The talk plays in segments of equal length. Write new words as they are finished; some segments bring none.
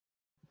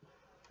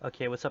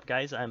Okay, what's up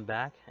guys? I'm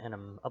back and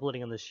I'm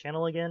uploading on this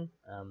channel again.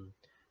 A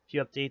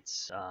few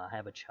updates. I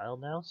have a child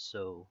now,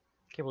 so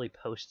can't really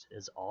post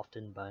as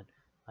often, but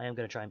I am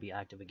going to try and be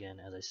active again.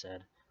 As I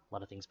said, a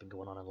lot of things been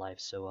going on in life,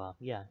 so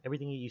yeah,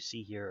 everything you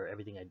see here or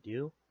everything I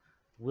do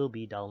will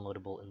be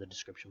downloadable in the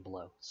description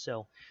below.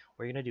 So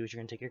what you're going to do is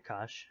you're going to take your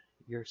cache,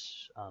 your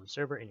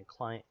server, and your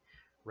client,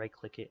 right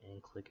click it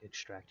and click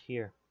extract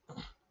here.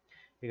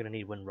 You're going to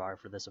need WinRAR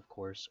for this, of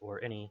course,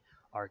 or any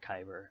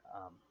archiver.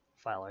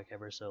 File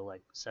archiver, so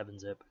like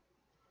 7-zip.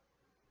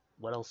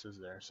 What else is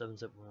there?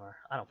 7-zip more.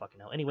 I don't fucking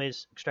know.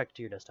 Anyways, extract it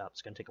to your desktop.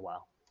 It's gonna take a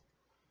while.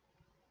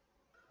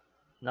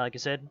 Now, like I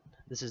said,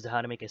 this is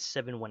how to make a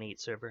 718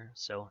 server.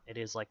 So it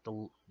is like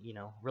the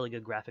really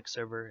good graphics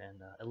server,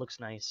 and it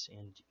looks nice.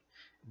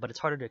 But it's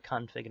harder to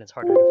config and it's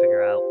harder to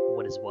figure out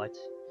what is what,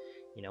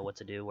 what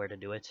to do, where to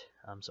do it.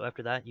 So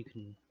after that, you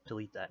can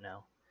delete that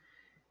now.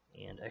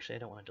 And actually, I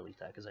don't want to delete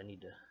that because I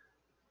need to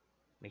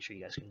make sure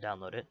you guys can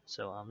download it.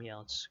 So yeah,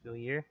 let's go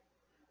here.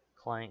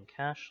 Client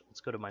cache. Let's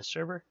go to my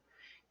server,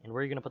 and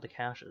where you're going to put the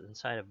cache is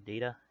inside of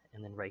data,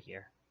 and then right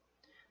here.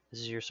 This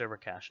is your server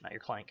cache, not your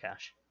client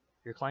cache.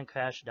 Your client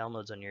cache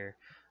downloads on your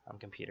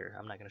computer.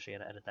 I'm not going to show you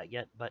how to edit that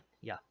yet, but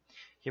yeah,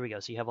 here we go.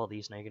 So you have all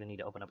these. Now you're going to need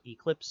to open up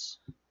Eclipse.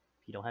 If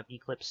you don't have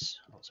Eclipse,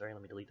 oh sorry,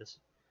 let me delete this.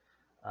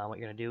 What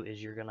you're going to do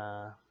is you're going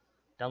to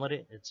download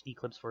it. It's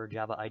Eclipse for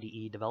Java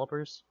IDE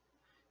developers.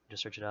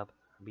 Just search it up.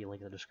 There'll be a link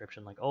in the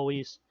description like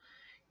always.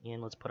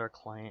 And let's put our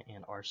client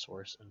and our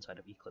source inside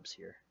of Eclipse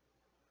here.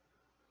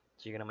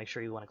 So you're going to make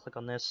sure you want to click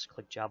on this,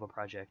 click Java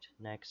project,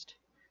 next,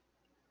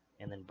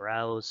 and then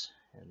browse,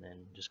 and then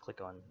just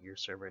click on your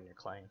server and your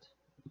client.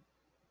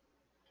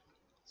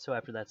 So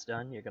after that's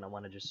done, you're going to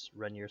want to just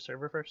run your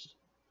server first.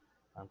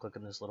 Click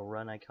on this little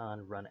run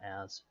icon, run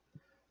as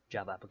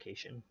Java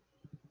application.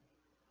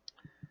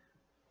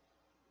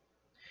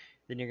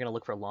 Then you're going to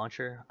look for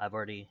launcher. I've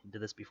already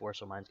did this before,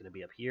 so mine's going to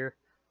be up here,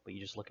 but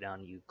you just look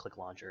down, you click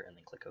launcher, and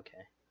then click OK.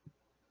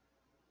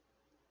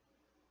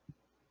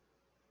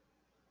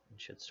 It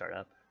should start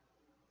up.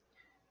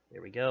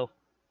 There we go.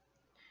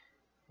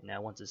 And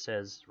now once it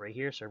says right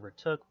here, server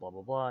took, blah,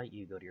 blah, blah,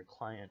 you go to your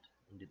client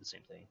and do the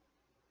same thing.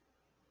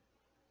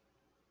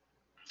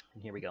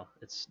 And here we go.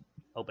 It's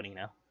opening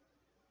now.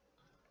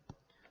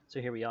 So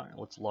here we are.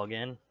 Let's log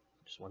in.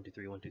 Just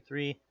 123,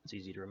 123. It's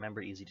easy to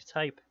remember, easy to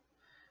type.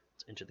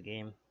 Let's enter the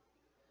game.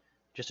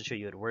 Just to show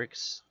you it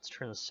works, let's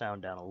turn the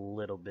sound down a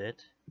little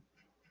bit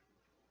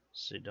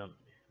so you don't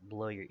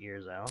blow your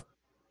ears out.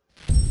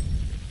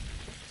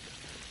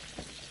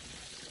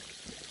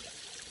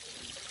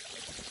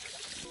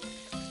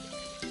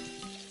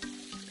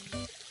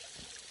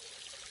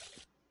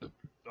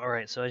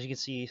 Alright, so as you can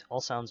see,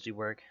 all sounds do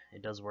work.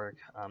 It does work.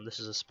 This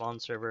is a spawn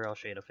server. I'll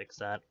show you how to fix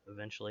that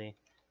eventually.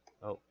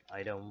 Oh,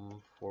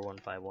 item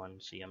 4151.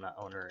 See, I'm not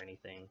owner or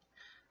anything.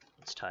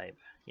 Let's type.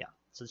 Yeah,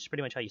 so this is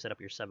pretty much how you set up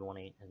your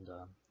 718. And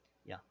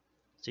yeah,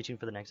 stay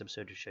tuned for the next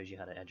episode, which shows you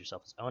how to add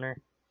yourself as owner.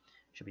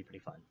 Should be pretty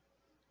fun.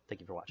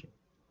 Thank you for watching.